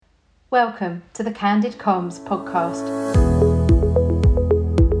Welcome to the Candid Comms podcast.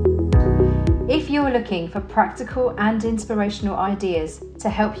 If you're looking for practical and inspirational ideas to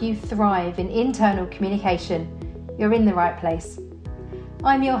help you thrive in internal communication, you're in the right place.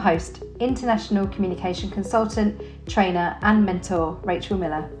 I'm your host, international communication consultant, trainer and mentor, Rachel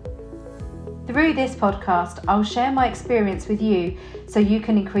Miller. Through this podcast, I'll share my experience with you so you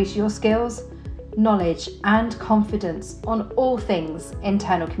can increase your skills, knowledge and confidence on all things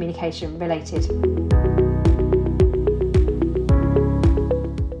internal communication related.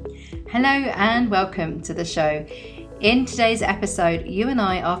 Hello and welcome to the show. In today's episode, you and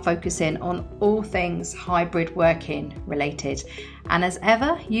I are focusing on all things hybrid working related. And as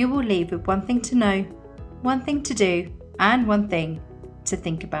ever, you will leave with one thing to know, one thing to do, and one thing to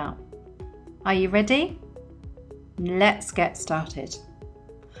think about. Are you ready? Let's get started.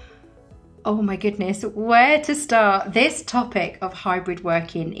 Oh my goodness, where to start? This topic of hybrid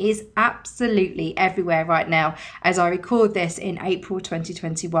working is absolutely everywhere right now as I record this in April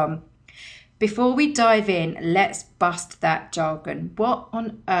 2021. Before we dive in, let's bust that jargon. What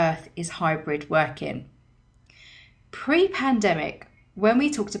on earth is hybrid working? Pre-pandemic, when we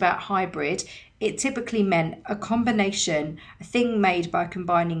talked about hybrid, it typically meant a combination, a thing made by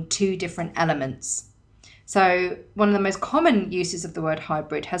combining two different elements. So one of the most common uses of the word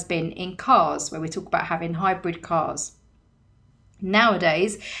hybrid has been in cars, where we talk about having hybrid cars.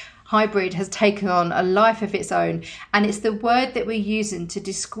 Nowadays, hybrid has taken on a life of its own, and it's the word that we're using to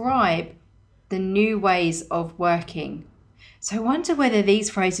describe the new ways of working. So I wonder whether these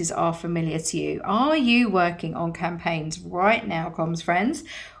phrases are familiar to you. Are you working on campaigns right now, comms friends,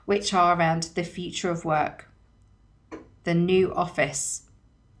 which are around the future of work, the new office,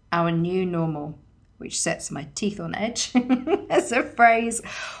 our new normal, which sets my teeth on edge as a phrase,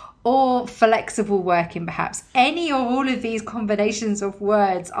 or flexible working perhaps? Any or all of these combinations of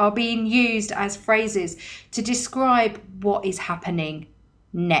words are being used as phrases to describe what is happening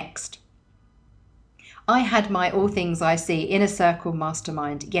next. I had my All Things IC Inner Circle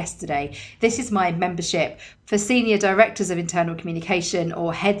Mastermind yesterday. This is my membership for senior directors of internal communication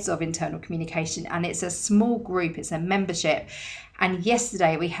or heads of internal communication, and it's a small group, it's a membership. And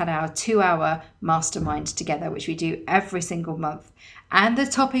yesterday we had our 2-hour mastermind together, which we do every single month. And the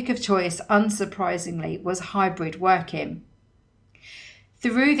topic of choice, unsurprisingly, was hybrid working.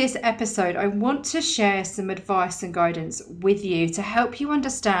 Through this episode, I want to share some advice and guidance with you to help you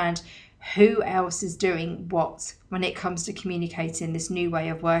understand who else is doing what when it comes to communicating this new way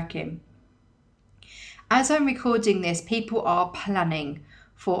of working. As I'm recording this, people are planning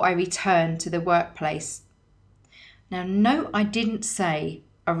for a return to the workplace. Now, no, I didn't say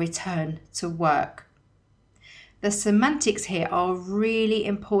a return to work. The semantics here are really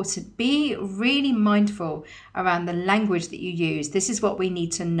important. Be really mindful around the language that you use. This is what we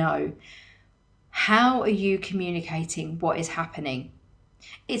need to know. How are you communicating what is happening?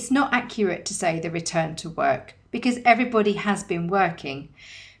 It's not accurate to say the return to work because everybody has been working,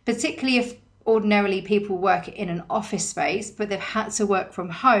 particularly if ordinarily people work in an office space, but they've had to work from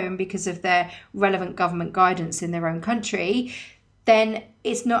home because of their relevant government guidance in their own country. Then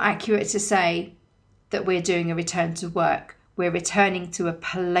it's not accurate to say that we're doing a return to work. We're returning to a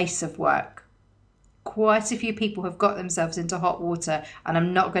place of work. Quite a few people have got themselves into hot water, and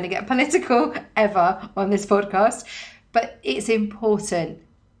I'm not going to get political ever on this podcast, but it's important,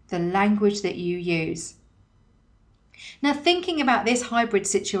 the language that you use. Now, thinking about this hybrid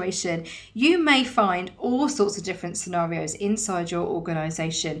situation, you may find all sorts of different scenarios inside your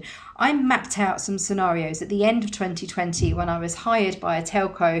organisation. I mapped out some scenarios at the end of 2020 when I was hired by a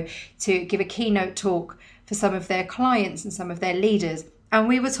telco to give a keynote talk for some of their clients and some of their leaders. And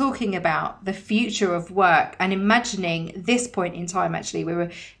we were talking about the future of work and imagining this point in time. Actually, we were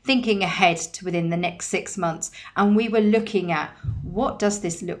thinking ahead to within the next 6 months. And we were looking at what does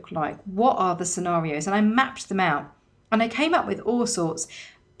this look like? What are the scenarios? And I mapped them out. And I came up with all sorts.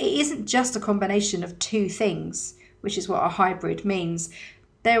 It isn't just a combination of two things, which is what a hybrid means.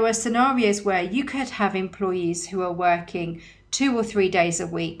 There were scenarios where you could have employees who are working 2 or 3 days a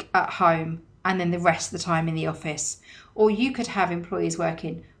week at home and then the rest of the time in the office. Or you could have employees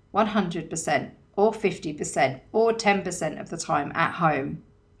working 100% or 50% or 10% of the time at home.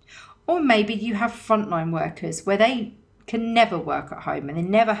 Or maybe you have frontline workers where they can never work at home and they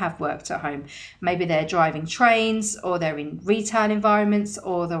never have worked at home. Maybe they're driving trains or they're in retail environments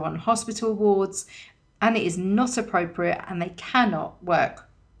or they're on hospital wards and it is not appropriate and they cannot work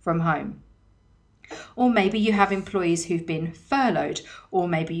from home. Or maybe you have employees who've been furloughed, or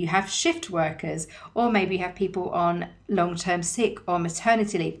maybe you have shift workers, or maybe you have people on long-term sick or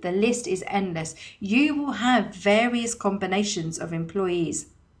maternity leave. The list is endless. You will have various combinations of employees.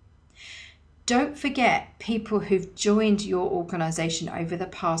 Don't forget people who've joined your organisation over the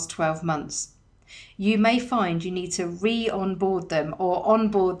past 12 months. You may find you need to re-onboard them or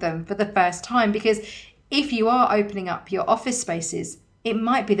onboard them for the first time, because if you are opening up your office spaces, it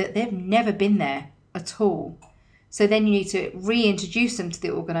might be that they've never been there at all. So then you need to reintroduce them to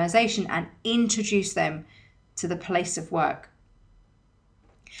the organisation and introduce them to the place of work.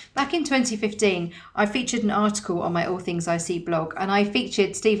 Back in 2015, I featured an article on my All Things IC blog, and I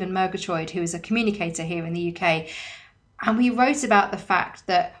featured Stephen Murgatroyd, who is a communicator here in the UK. And we wrote about the fact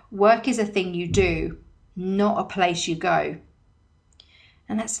that work is a thing you do, not a place you go.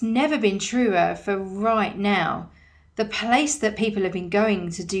 And that's never been truer for right now. The place that people have been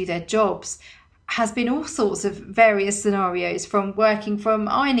going to do their jobs has been all sorts of various scenarios, from working from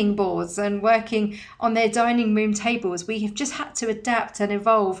ironing boards and working on their dining room tables. We have just had to adapt and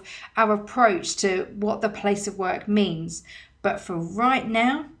evolve our approach to what the place of work means. But for right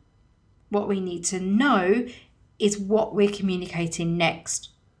now, what we need to know is what we're communicating next.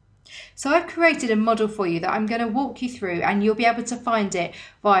 So I've created a model for you that I'm going to walk you through, and you'll be able to find it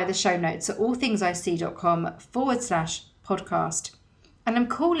via the show notes at allthingsic.com/podcast. And I'm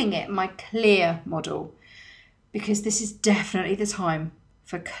calling it my clear model, because this is definitely the time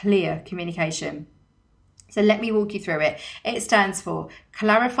for clear communication. So let me walk you through it. It stands for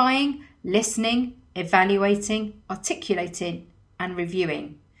clarifying, listening, evaluating, articulating, and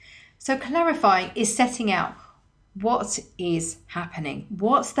reviewing. So clarifying is setting out what is happening.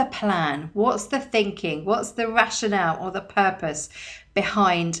 What's the plan? What's the thinking? What's the rationale or the purpose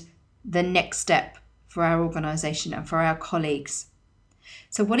behind the next step for our organisation and for our colleagues?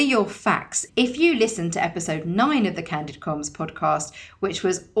 So what are your facts? If you listen to episode 9 of the Candid Comms podcast, which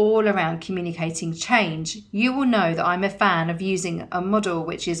was all around communicating change, you will know that I'm a fan of using a model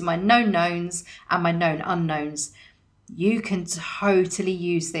which is my known knowns and my known unknowns. You can totally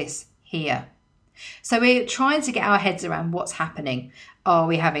use this here. So we're trying to get our heads around what's happening. Are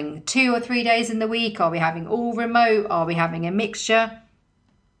we having 2 or 3 days in the week? Are we having all remote? Are we having a mixture?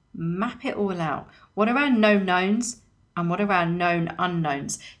 Map it all out. What are our known knowns? And what are our known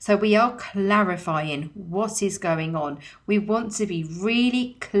unknowns? So we are clarifying what is going on. We want to be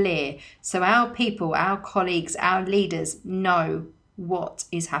really clear so our people, our colleagues, our leaders know what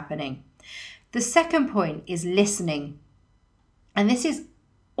is happening. The second point is listening. And this is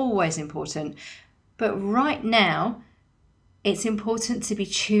always important, but right now it's important to be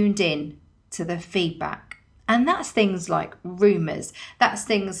tuned in to the feedback. And that's things like rumours, that's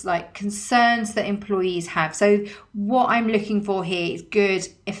things like concerns that employees have. So what I'm looking for here is good,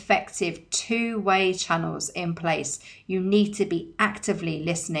 effective, two-way channels in place. You need to be actively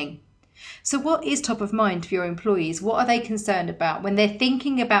listening. So what is top of mind for your employees? What are they concerned about when they're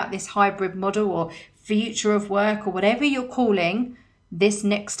thinking about this hybrid model or future of work or whatever you're calling this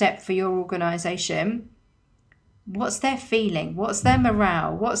next step for your organisation? What's their feeling? What's their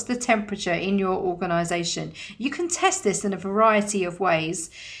morale? What's the temperature in your organisation? You can test this in a variety of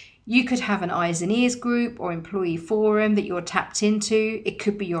ways. You could have an eyes and ears group or employee forum that you're tapped into. It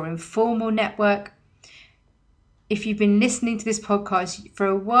could be your informal network. If you've been listening to this podcast for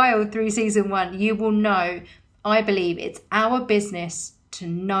a while through season 1, you will know, I believe it's our business to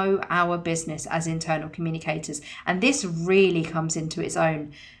know our business as internal communicators. And this really comes into its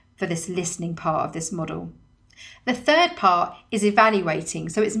own for this listening part of this model. The third part is evaluating.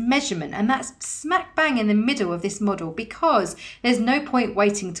 So it's measurement, and that's smack bang in the middle of this model, because there's no point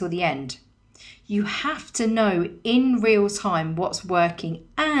waiting till the end. You have to know in real time what's working,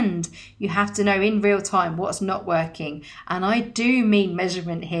 and you have to know in real time what's not working. And I do mean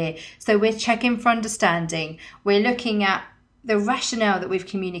measurement here. So we're checking for understanding. We're looking at the rationale that we've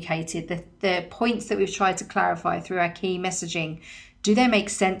communicated, the points that we've tried to clarify through our key messaging. Do they make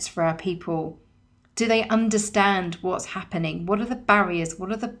sense for our people? Do they understand what's happening? What are the barriers?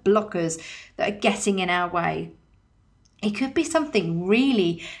 What are the blockers that are getting in our way? It could be something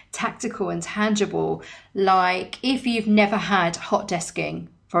really tactical and tangible, like if you've never had hot desking,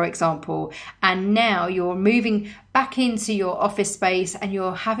 for example, and now you're moving back into your office space and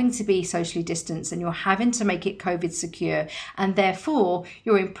you're having to be socially distanced and you're having to make it COVID secure, and therefore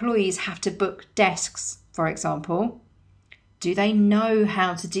your employees have to book desks, for example. Do they know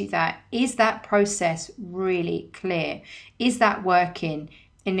how to do that? Is that process really clear? Is that working?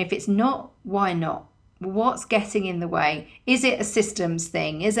 And if it's not, why not? What's getting in the way? Is it a systems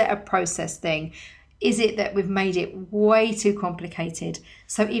thing? Is it a process thing? Is it that we've made it way too complicated?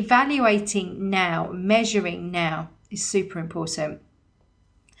 So evaluating now, measuring now is super important.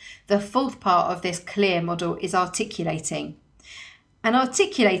 The fourth part of this clear model is articulating. And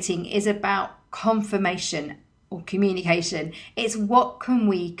articulating is about confirmation. or communication. It's what can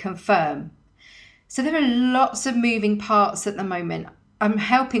we confirm? So there are lots of moving parts at the moment. I'm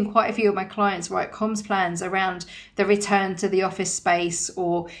helping quite a few of my clients write comms plans around the return to the office space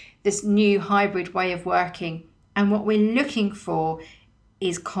or this new hybrid way of working. And what we're looking for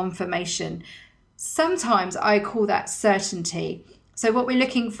is confirmation. Sometimes I call that certainty. So what we're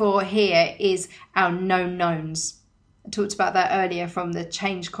looking for here is our known knowns. I talked about that earlier from the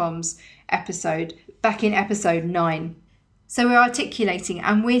Change Comms episode, back in episode 9. So we're articulating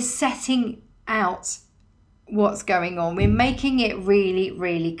and we're setting out what's going on. We're making it really,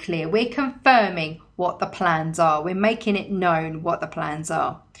 really clear. We're confirming what the plans are. We're making it known what the plans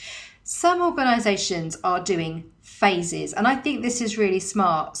are. Some organisations are doing phases, and I think this is really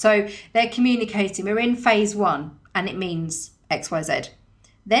smart. So they're communicating, we're in phase 1 and it means XYZ.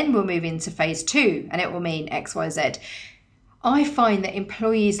 Then we'll move into phase 2 and it will mean XYZ. I find that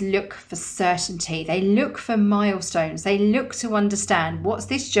employees look for certainty. They look for milestones. They look to understand what's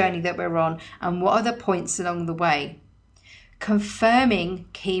this journey that we're on and what are the points along the way. Confirming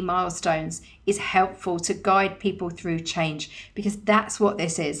key milestones is helpful to guide people through change, because that's what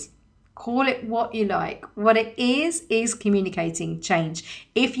this is. Call it what you like. What it is communicating change.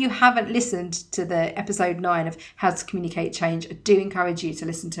 If you haven't listened to the episode 9 of How to Communicate Change, I do encourage you to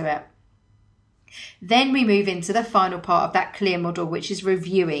listen to it. Then we move into the final part of that clear model, which is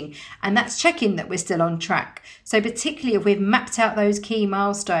reviewing, and that's checking that we're still on track. So particularly if we've mapped out those key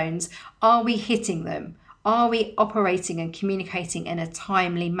milestones, are we hitting them? Are we operating and communicating in a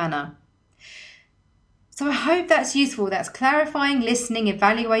timely manner? So I hope that's useful. That's clarifying, listening,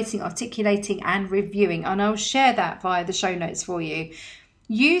 evaluating, articulating and reviewing, and I'll share that via the show notes for you.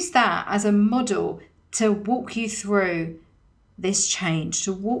 Use that as a model to walk you through this change,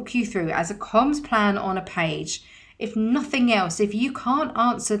 to walk you through as a comms plan on a page. If nothing else, if you can't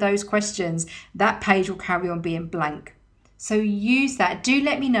answer those questions, that page will carry on being blank. So use that. Do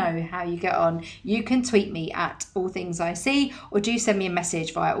let me know how you get on. You can tweet me at allthingsic, or do send me a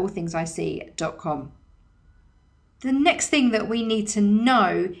message via allthingsic.com. The next thing that we need to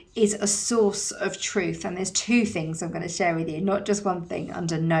know is a source of truth. And there's 2 things I'm going to share with you, not just one thing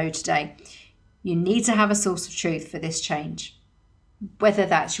under know today. You need to have a source of truth for this change. Whether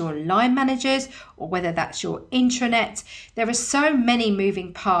that's your line managers or whether that's your intranet, there are so many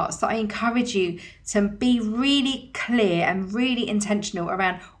moving parts that I encourage you to be really clear and really intentional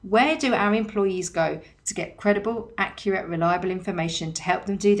around where do our employees go to get credible, accurate, reliable information to help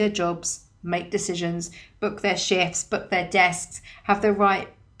them do their jobs, make decisions, book their shifts, book their desks, have the right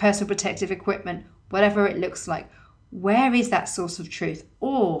personal protective equipment, whatever it looks like. Where is that source of truth?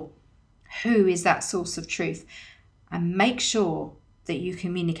 Or who is that source of truth? And make sure that you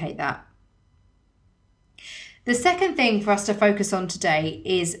communicate that. The second thing for us to focus on today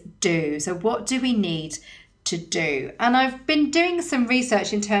is do. So what do we need to do? And I've been doing some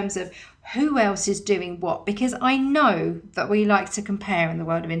research in terms of who else is doing what, because I know that we like to compare in the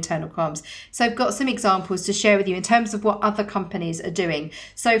world of internal comms. So I've got some examples to share with you in terms of what other companies are doing.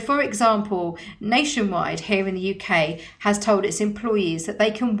 So for example, Nationwide here in the UK has told its employees that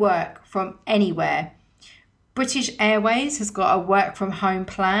they can work from anywhere. British Airways has got a work from home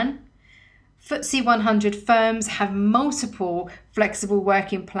plan. FTSE 100 firms have multiple flexible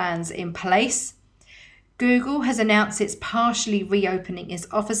working plans in place. Google has announced it's partially reopening its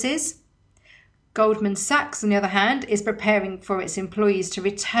offices. Goldman Sachs, on the other hand, is preparing for its employees to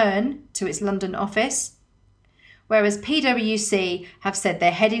return to its London office, whereas PwC have said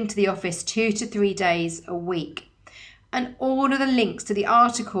they're heading to the office 2 to 3 days a week. And all of the links to the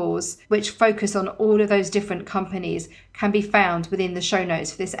articles which focus on all of those different companies can be found within the show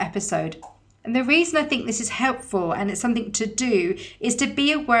notes for this episode. And the reason I think this is helpful and it's something to do is to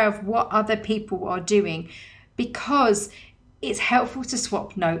be aware of what other people are doing, because it's helpful to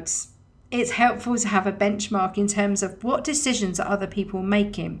swap notes. It's helpful to have a benchmark in terms of what decisions are other people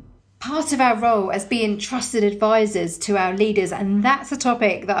making. Part of our role as being trusted advisors to our leaders, and that's a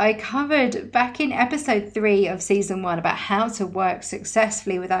topic that I covered back in episode 3 of season 1 about how to work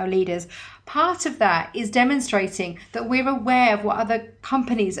successfully with our leaders. Part of that is demonstrating that we're aware of what other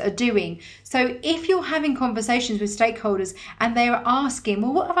companies are doing. So if you're having conversations with stakeholders and they're asking,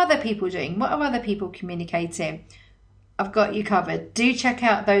 well, what are other people doing? What are other people communicating? I've got you covered. Do check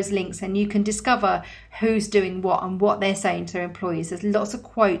out those links and you can discover who's doing what and what they're saying to their employees. There's lots of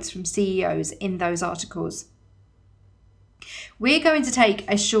quotes from CEOs in those articles. We're going to take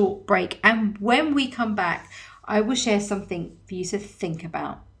a short break, and when we come back, I will share something for you to think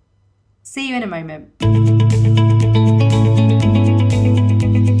about. See you in a moment.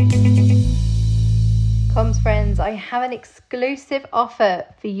 Comms friends, I have an exclusive offer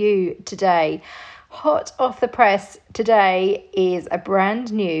for you today. Hot off the press today is a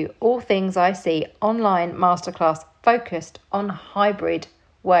brand new All Things I See online masterclass focused on hybrid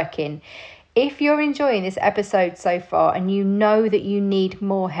working. If you're enjoying this episode so far and you know that you need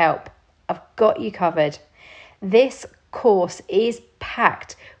more help, I've got you covered. This course is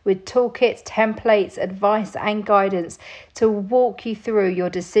packed with toolkits, templates, advice and guidance to walk you through your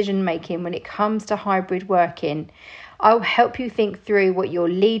decision making when it comes to hybrid working. I'll help you think through what your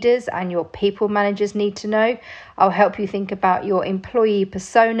leaders and your people managers need to know. I'll help you think about your employee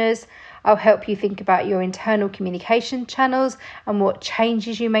personas. I'll help you think about your internal communication channels and what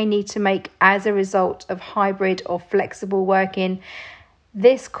changes you may need to make as a result of hybrid or flexible working.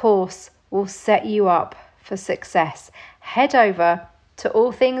 This course will set you up for success. Head over to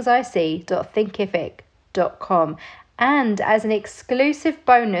allthingsic.thinkific.com. And as an exclusive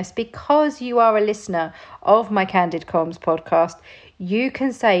bonus, because you are a listener of my Candid Comms podcast, you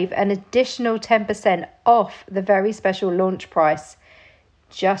can save an additional 10% off the very special launch price.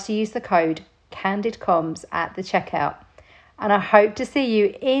 Just use the code CandidComms at the checkout. And I hope to see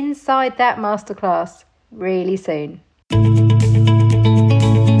you inside that masterclass really soon.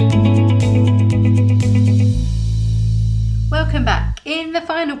 Welcome back. In the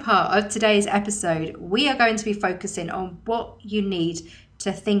final part of today's episode, we are going to be focusing on what you need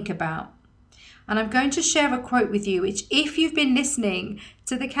to think about. And I'm going to share a quote with you, which if you've been listening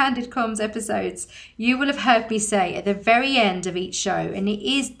to the Candid Comms episodes, you will have heard me say at the very end of each show. And it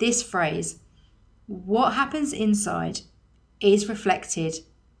is this phrase: what happens inside is reflected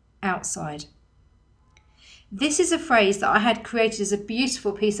outside. This is a phrase that I had created as a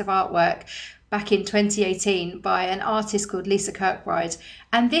beautiful piece of artwork back in 2018 by an artist called Lisa Kirkbride.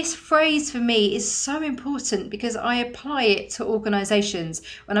 And this phrase for me is so important because I apply it to organisations.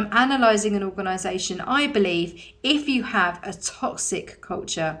 When I'm analysing an organisation, I believe if you have a toxic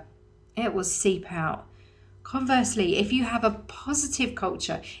culture, it will seep out. Conversely, if you have a positive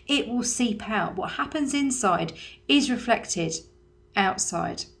culture, it will seep out. What happens inside is reflected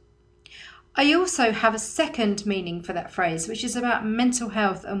outside. I also have a second meaning for that phrase, which is about mental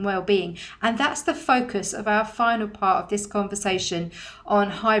health and well-being. And that's the focus of our final part of this conversation on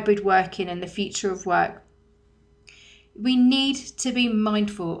hybrid working and the future of work. We need to be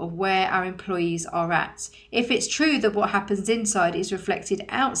mindful of where our employees are at. If it's true that what happens inside is reflected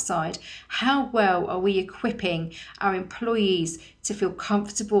outside, how well are we equipping our employees to feel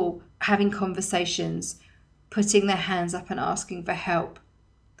comfortable having conversations, putting their hands up and asking for help?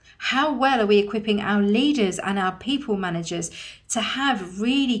 How well are we equipping our leaders and our people managers to have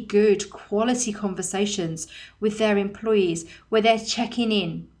really good quality conversations with their employees where they're checking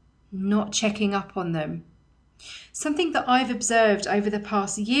in, not checking up on them? Something that I've observed over the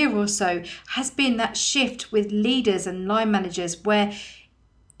past year or so has been that shift with leaders and line managers where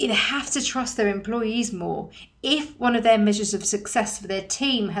they have to trust their employees more. If one of their measures of success for their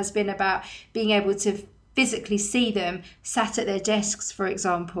team has been about being able to physically see them sat at their desks, for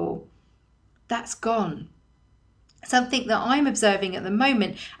example, that's gone. Something that I'm observing at the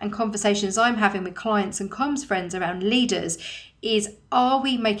moment and conversations I'm having with clients and comms friends around leaders is, are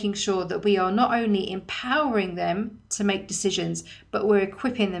we making sure that we are not only empowering them to make decisions, but we're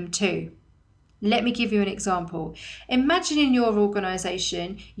equipping them too? Let me give you an example. Imagine in your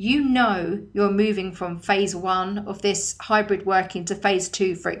organisation, you know you're moving from phase 1 of this hybrid working to phase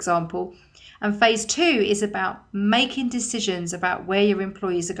 2, for example. And phase 2 is about making decisions about where your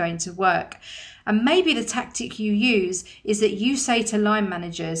employees are going to work. And maybe the tactic you use is that you say to line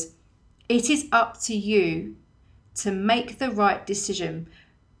managers, it is up to you to make the right decision,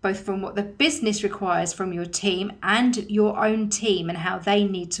 both from what the business requires from your team and your own team and how they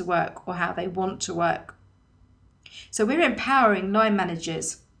need to work or how they want to work. So we're empowering line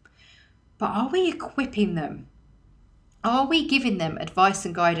managers, but are we equipping them? Are we giving them advice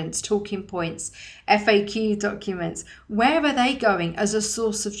and guidance, talking points, FAQ documents? Where are they going as a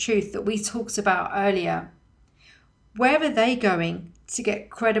source of truth that we talked about earlier? Where are they going to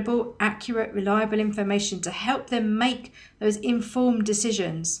get credible, accurate, reliable information to help them make those informed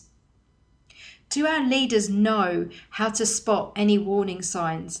decisions? Do our leaders know how to spot any warning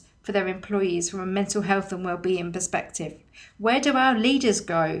signs for their employees from a mental health and well-being perspective? Where do our leaders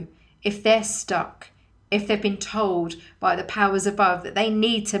go if they're stuck? If they've been told by the powers above that they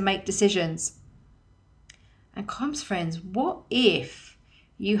need to make decisions? And comms friends, what if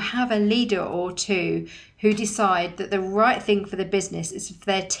you have a leader or two who decide that the right thing for the business is for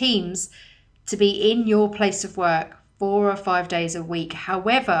their teams to be in your place of work 4 or 5 days a week?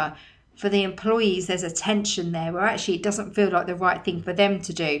 However, for the employees, there's a tension there where actually it doesn't feel like the right thing for them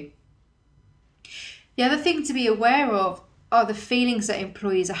to do. The other thing to be aware of are the feelings that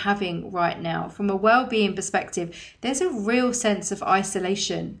employees are having right now. From a well-being perspective, there's a real sense of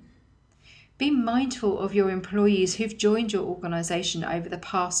isolation. Be mindful of your employees who've joined your organisation over the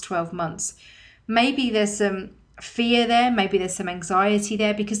past 12 months. Maybe there's some fear there, maybe there's some anxiety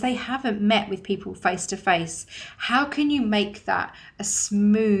there because they haven't met with people face to face. How can you make that a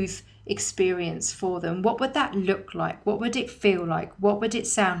smooth experience for them? What would that look like? What would it feel like? What would it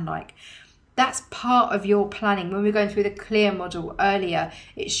sound like? That's part of your planning. When we were going through the CLEAR model earlier,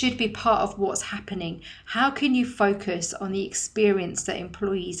 it should be part of what's happening. How can you focus on the experience that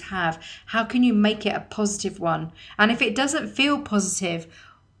employees have? How can you make it a positive one? And if it doesn't feel positive,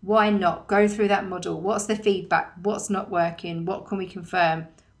 why not? Go through that model. What's the feedback? What's not working? What can we confirm?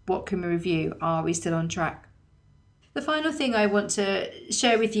 What can we review? Are we still on track? The final thing I want to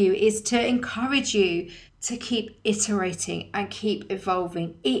share with you is to encourage you to keep iterating and keep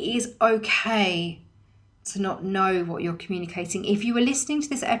evolving. It is okay to not know what you're communicating. If you were listening to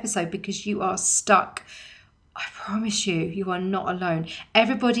this episode because you are stuck, I promise you are not alone.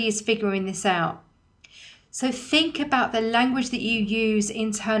 Everybody is figuring this out. So think about the language that you use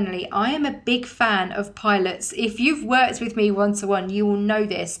internally. I am a big fan of pilots. If you've worked with me one-to-one, you will know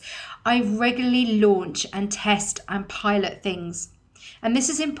this. I regularly launch and test and pilot things. And this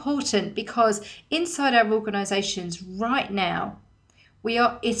is important because inside our organisations right now, we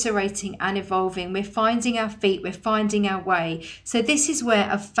are iterating and evolving. We're finding our feet, we're finding our way. So this is where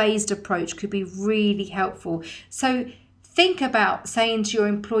a phased approach could be really helpful. So think about saying to your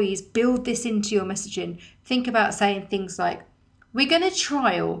employees, build this into your messaging. Think about saying things like, we're going to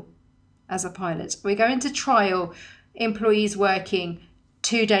trial as a pilot. We're going to trial employees working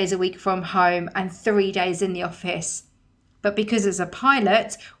 2 days a week from home and 3 days in the office. But because as a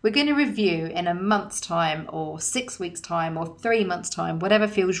pilot, we're going to review in a month's time or 6 weeks' time or 3 months' time, whatever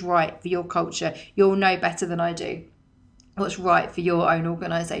feels right for your culture. You'll know better than I do what's right for your own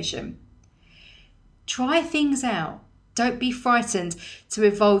organisation. Try things out. Don't be frightened to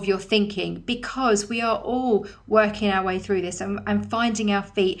evolve your thinking because we are all working our way through this and finding our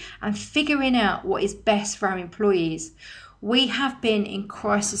feet and figuring out what is best for our employees. We have been in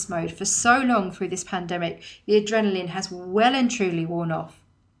crisis mode for so long through this pandemic, the adrenaline has well and truly worn off.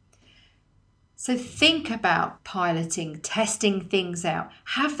 So think about piloting, testing things out.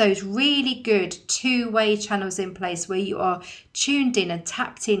 Have those really good two-way channels in place where you are tuned in and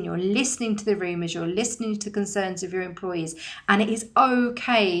tapped in. You're listening to the rumours, you're listening to the concerns of your employees. And it is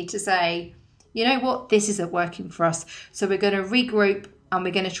okay to say, you know what, this isn't working for us. So we're going to regroup and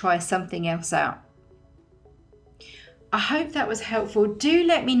we're going to try something else out. I hope that was helpful. Do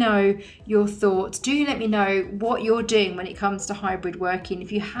let me know your thoughts. Do let me know what you're doing when it comes to hybrid working. If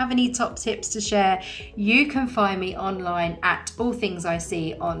you have any top tips to share, you can find me online at All Things I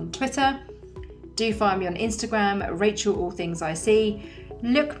See on Twitter. Do find me on Instagram, Rachel All Things I See.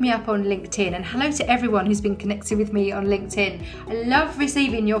 Look me up on LinkedIn, and hello to everyone who's been connected with me on LinkedIn. I love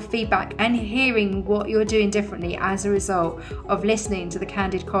receiving your feedback and hearing what you're doing differently as a result of listening to the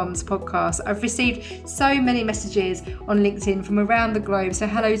Candid Comms podcast. I've received so many messages on LinkedIn from around the globe, so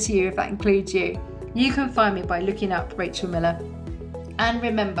hello to you if that includes you. You can find me by looking up Rachel Miller. And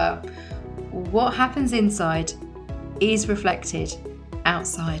remember, what happens inside is reflected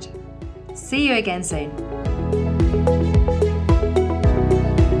outside. See you again soon.